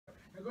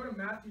go to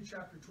Matthew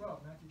chapter 12.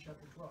 Matthew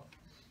chapter 12.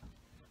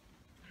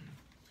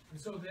 And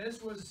so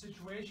this was a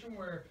situation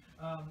where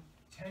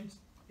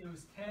it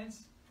was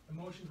tense,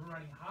 emotions were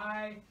running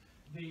high,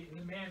 the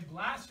man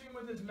blasphemed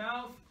with his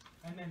mouth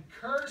and then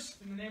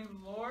cursed in the name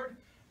of the Lord,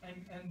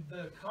 and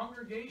the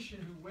congregation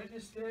who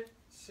witnessed it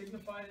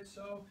signified it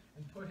so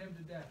and put him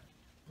to death.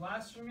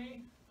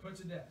 Blasphemy, put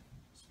to death.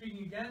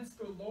 Speaking against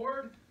the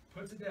Lord,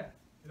 put to death.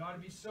 It ought to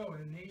be so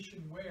in a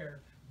nation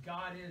where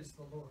God is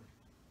the Lord.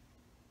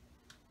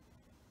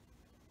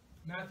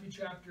 Matthew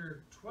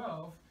chapter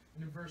 12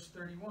 and in verse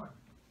 31.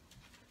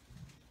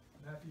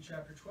 Matthew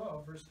chapter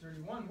 12, verse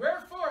 31.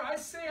 Wherefore I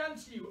say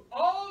unto you,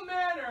 all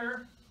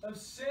manner of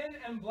sin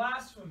and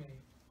blasphemy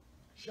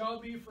shall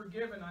be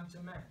forgiven unto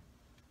men.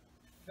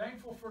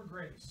 Thankful for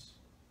grace.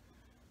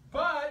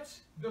 But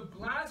the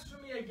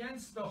blasphemy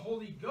against the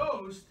Holy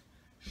Ghost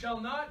shall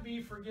not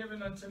be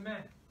forgiven unto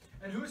men.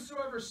 And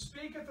whosoever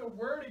speaketh a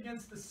word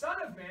against the Son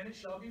of Man, it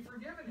shall be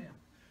forgiven him.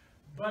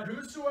 But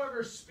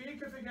whosoever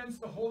speaketh against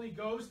the Holy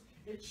Ghost,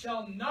 it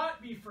shall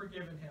not be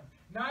forgiven him.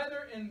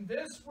 Neither in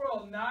this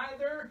world,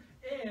 neither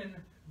in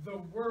the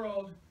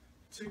world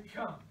to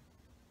come.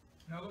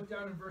 Now look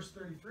down in verse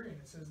 33, and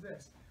it says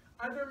this.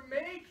 Either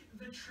make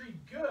the tree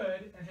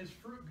good and his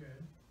fruit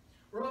good,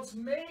 or else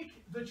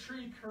make the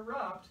tree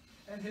corrupt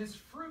and his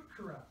fruit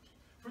corrupt.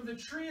 For the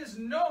tree is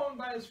known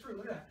by his fruit.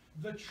 Look at that.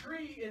 The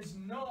tree is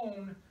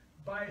known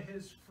by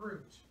his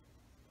fruit.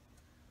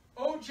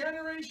 O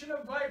generation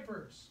of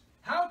vipers,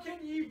 how can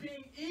ye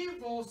being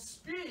evil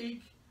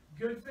speak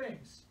good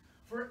things?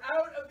 For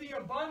out of the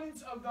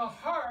abundance of the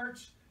heart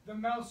the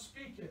mouth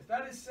speaketh.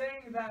 That is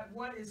saying that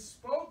what is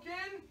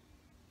spoken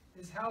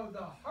is how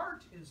the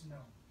heart is known.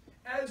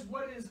 As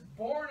what is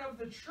born of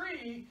the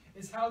tree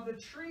is how the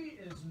tree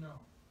is known.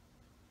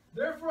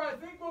 Therefore, I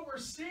think what we're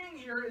seeing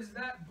here is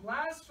that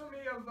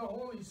blasphemy of the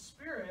Holy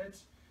Spirit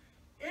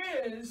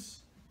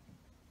is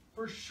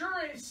for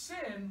sure a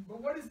sin,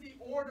 but what is the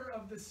order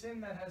of the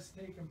sin that has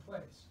taken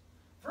place?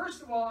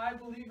 First of all, I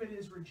believe it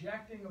is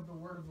rejecting of the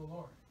word of the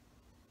Lord.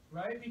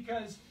 Right?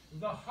 Because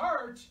the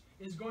heart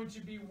is going to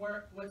be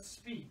what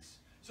speaks.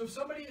 So if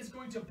somebody is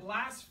going to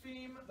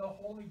blaspheme the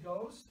Holy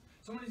Ghost,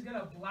 somebody's going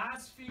to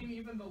blaspheme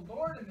even the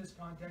Lord in this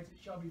context, it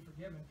shall be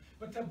forgiven.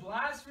 But to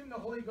blaspheme the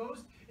Holy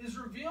Ghost is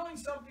revealing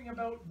something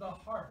about the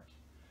heart.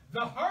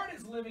 The heart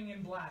is living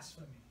in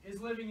blasphemy, is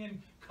living in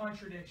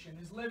contradiction,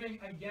 is living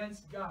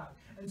against God.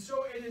 And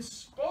so it is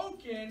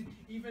spoken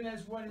even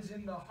as what is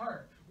in the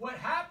heart. What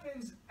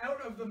happens out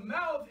of the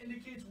mouth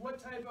indicates what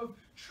type of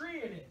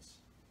tree it is.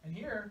 And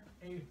here,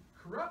 a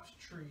corrupt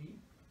tree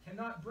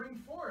cannot bring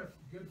forth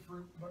good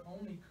fruit, but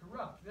only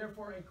corrupt.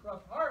 Therefore, a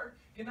corrupt heart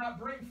cannot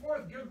bring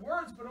forth good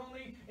words, but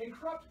only a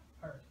corrupt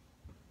heart.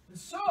 And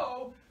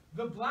so,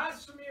 the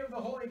blasphemy of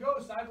the Holy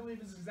Ghost, I believe,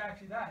 is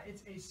exactly that.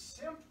 It's a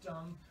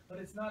symptom, but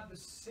it's not the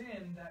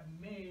sin that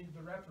made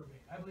the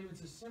reprobate. I believe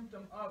it's a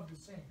symptom of the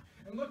sin.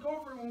 And look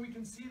over when we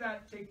can see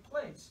that take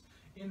place.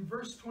 In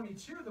verse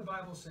 22, the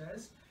Bible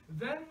says,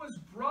 Then was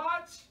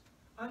brought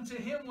unto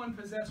him one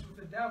possessed with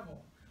the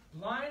devil,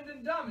 blind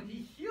and dumb, and he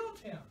healed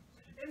him,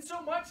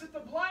 insomuch that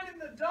the blind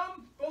and the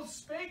dumb both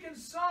spake and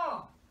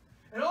saw.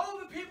 And all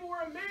the people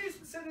were amazed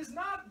and said, Is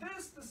not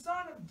this the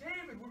Son of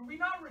David? Would we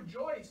not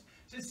rejoice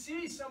to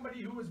see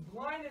somebody who was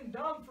blind and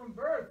dumb from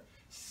birth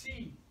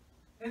see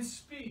and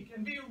speak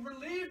and be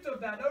relieved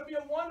of that? That would be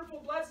a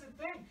wonderful, blessed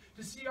thing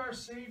to see our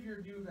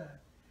Savior do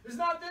that. Is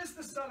not this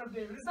the Son of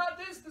David? Is not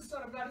this the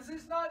Son of God? Is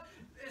this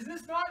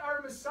not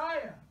our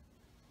Messiah?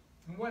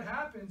 And what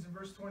happens in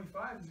verse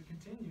 25 as it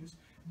continues,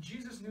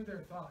 Jesus knew their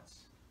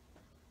thoughts.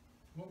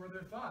 What were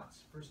their thoughts?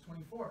 Verse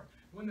 24.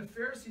 When the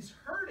Pharisees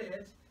heard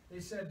it, they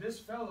said, This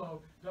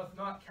fellow doth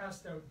not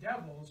cast out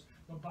devils,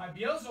 but by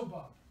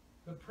Beelzebub,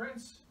 the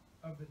prince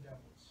of the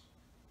devils.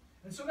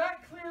 And so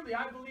that clearly,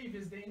 I believe,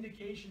 is the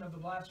indication of the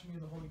blasphemy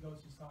of the Holy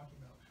Ghost he's talking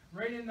about.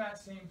 Right in that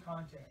same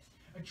context.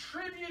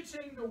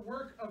 Attributing the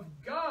work of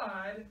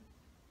God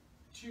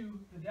to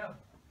the devil.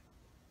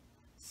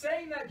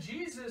 Saying that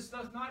Jesus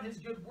doth not his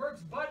good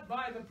works, but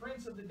by the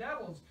prince of the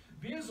devils,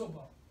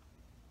 Beelzebub.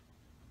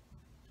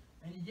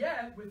 And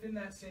yet, within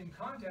that same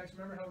context,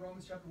 remember how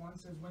Romans chapter 1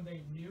 says, when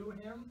they knew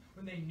him,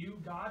 when they knew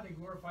God, they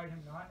glorified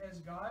him not as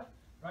God,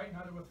 right?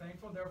 Now they were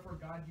thankful, therefore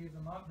God gave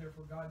them up,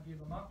 therefore God gave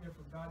them up,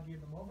 therefore God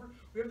gave them over.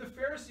 We have the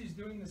Pharisees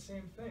doing the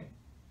same thing.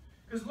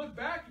 Because look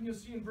back and you'll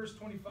see in verse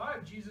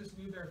 25, Jesus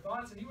knew their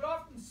thoughts, and he would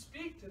often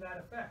speak to that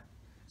effect.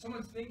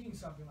 Someone's thinking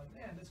something like,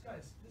 man, this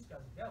guy's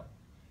a devil.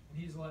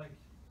 And he's like,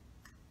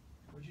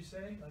 what'd you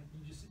say? Like,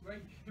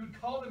 right? He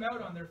would call them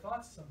out on their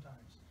thoughts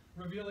sometimes,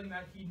 revealing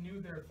that he knew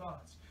their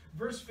thoughts.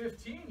 Verse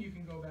 15, you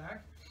can go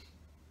back,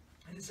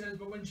 and it says,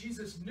 But when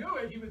Jesus knew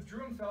it, he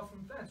withdrew himself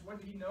from thence. What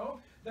did he know?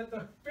 That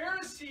the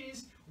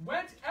Pharisees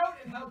went out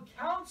and held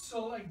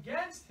counsel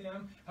against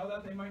him, how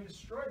that they might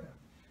destroy them.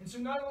 And so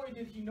not only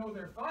did he know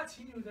their thoughts,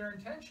 he knew their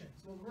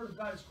intentions. Well, the word of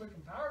God is quick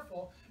and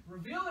powerful,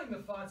 revealing the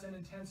thoughts and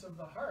intents of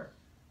the heart.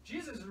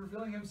 Jesus is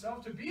revealing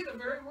himself to be the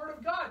very Word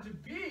of God, to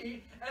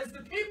be, as the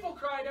people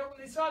cried out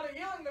when they saw the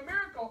healing, the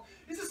miracle.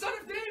 He's the Son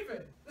of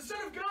David, the Son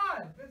of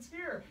God that's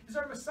here. He's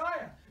our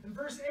Messiah. In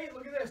verse 8,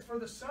 look at this. For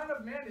the Son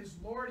of Man is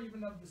Lord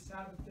even of the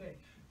Sabbath day.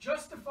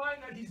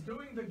 Justifying that he's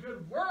doing the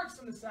good works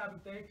on the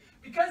Sabbath day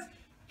because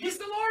he's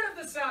the Lord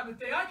of the Sabbath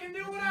day. I can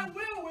do what I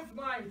will with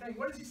my thing.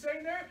 What is he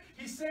saying there?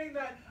 He's saying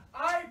that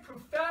I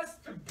profess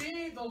to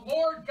be the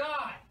Lord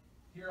God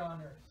here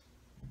on earth.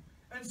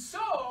 And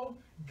so,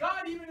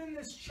 God, even in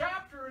this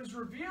chapter, is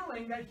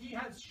revealing that he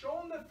has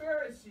shown the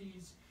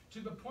Pharisees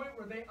to the point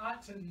where they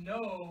ought to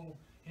know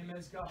him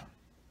as God.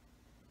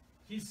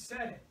 He's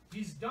said it.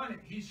 He's done it.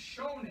 He's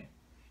shown it.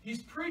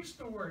 He's preached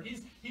the word.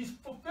 He's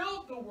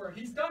fulfilled the word.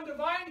 He's done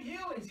divine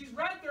healings. He's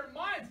read their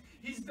minds.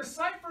 He's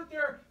deciphered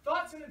their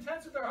thoughts and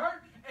intents of their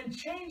heart and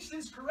changed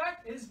his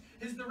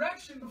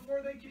direction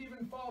before they could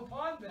even fall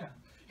upon them.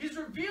 He's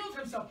revealed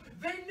himself.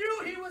 They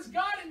knew he was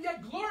God and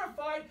yet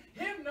glorified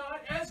him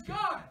not as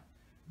God.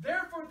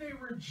 Therefore, they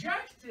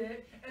reject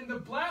it, and the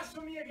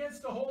blasphemy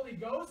against the Holy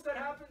Ghost that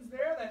happens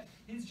there, that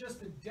he's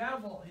just a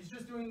devil. He's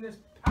just doing this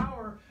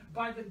power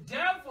by the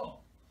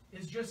devil,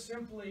 is just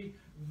simply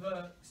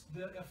the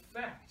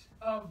effect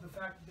of the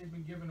fact that they've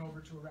been given over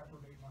to a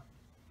reprobate mind.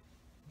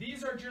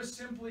 These are just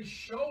simply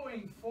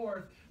showing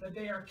forth that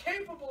they are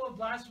capable of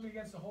blasphemy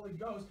against the Holy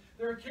Ghost.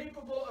 They're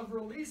capable of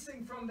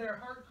releasing from their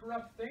heart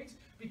corrupt things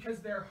because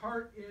their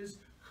heart is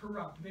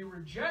corrupt. They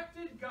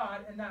rejected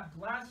God, and that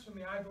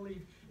blasphemy, I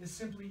believe, is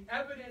simply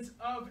evidence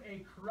of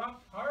a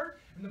corrupt heart.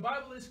 And the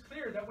Bible is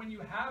clear that when you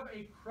have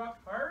a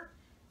corrupt heart,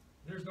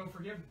 there's no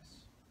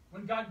forgiveness.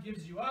 When God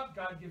gives you up,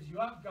 God gives you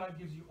up, God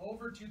gives you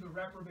over to the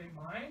reprobate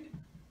mind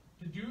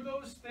to do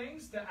those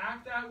things, to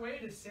act that way,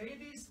 to say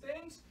these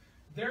things,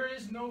 there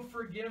is no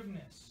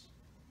forgiveness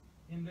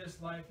in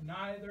this life,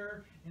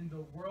 neither in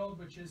the world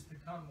which is to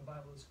come. The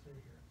Bible is clear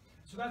here.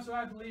 So that's what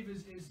I believe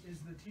is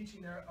the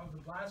teaching there of the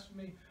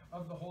blasphemy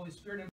of the Holy Spirit.